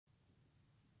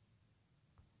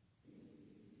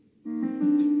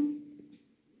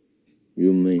you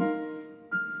and me.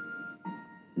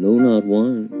 No, not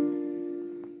one.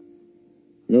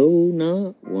 No,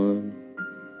 not one.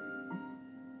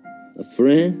 A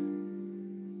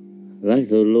friend like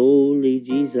the lowly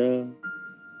Jesus.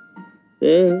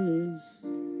 There's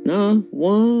not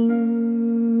one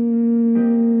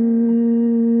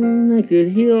that could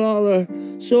heal all our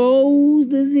soul's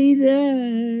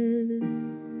diseases.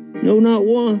 No, not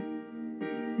one.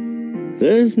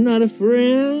 There's not a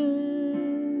friend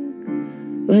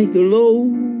like the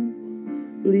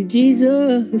lowly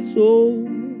Jesus. Oh,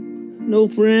 no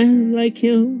friend like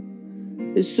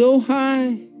him is so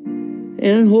high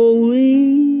and holy,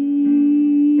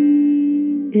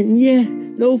 and yet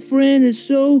no friend is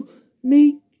so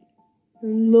meek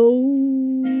and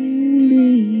lowly.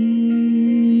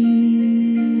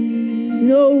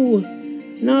 No,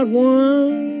 not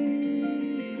one.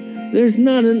 There's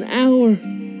not an hour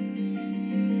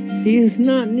he is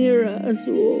not near us.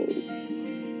 Oh,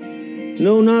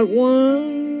 no, not one.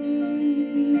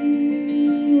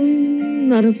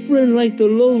 Not a friend like the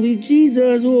lowly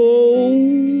Jesus. Oh,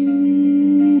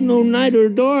 no night or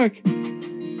dark,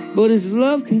 but his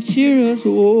love can cheer us.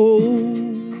 Oh,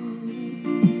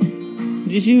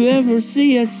 did you ever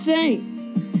see a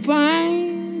saint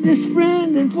find this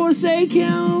friend and forsake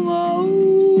him? Oh,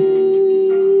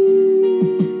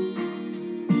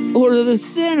 or the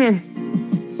sinner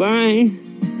find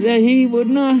that he would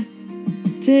not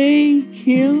take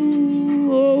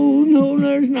him? Oh, no,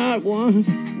 there's not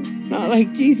one. Not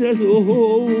like Jesus.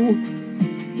 Oh,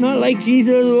 not like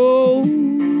Jesus. Oh,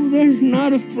 there's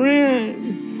not a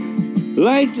friend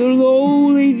like the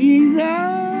lowly Jesus.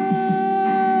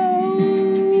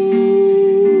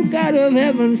 God of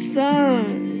heaven's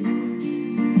Son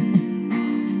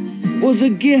was a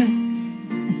gift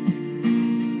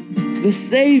the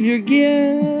Savior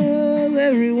give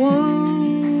everyone.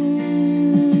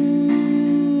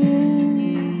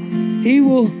 He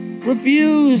will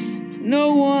refuse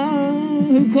no one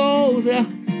who calls out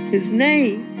his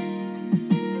name.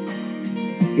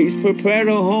 He's prepared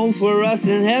a home for us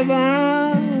in heaven.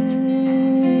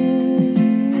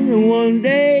 And one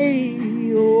day,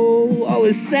 oh, all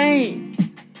his saints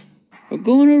are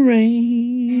gonna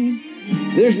reign.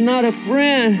 There's not a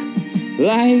friend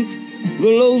like the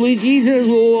lowly Jesus.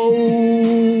 Oh,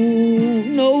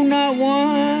 no, not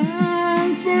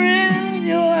one friend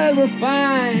you'll ever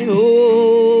find.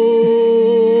 Oh,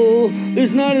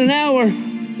 there's not an hour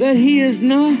that he is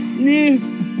not near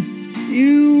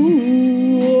you.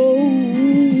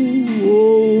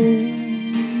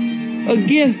 A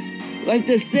gift like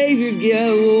the Savior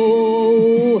gives,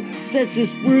 oh, sets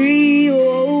us free.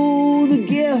 Oh, the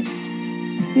gift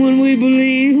when we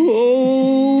believe.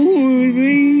 Oh, we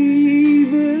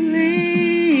believe.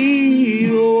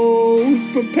 Oh, he's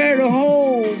prepared a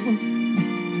home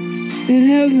in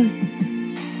heaven.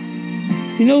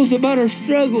 He knows about our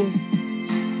struggles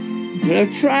and our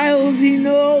trials. He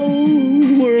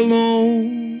knows we're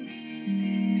alone.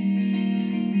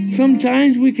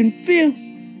 Sometimes we can feel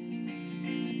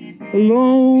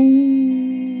alone,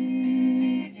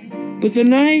 but the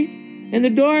night and the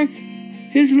dark,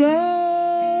 his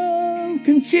love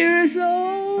can cheer us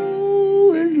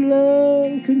on. His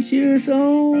love can cheer us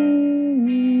on.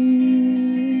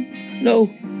 No,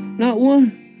 not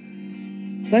one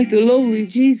like the lowly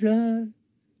Jesus.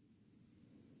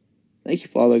 Thank you,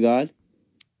 Father God.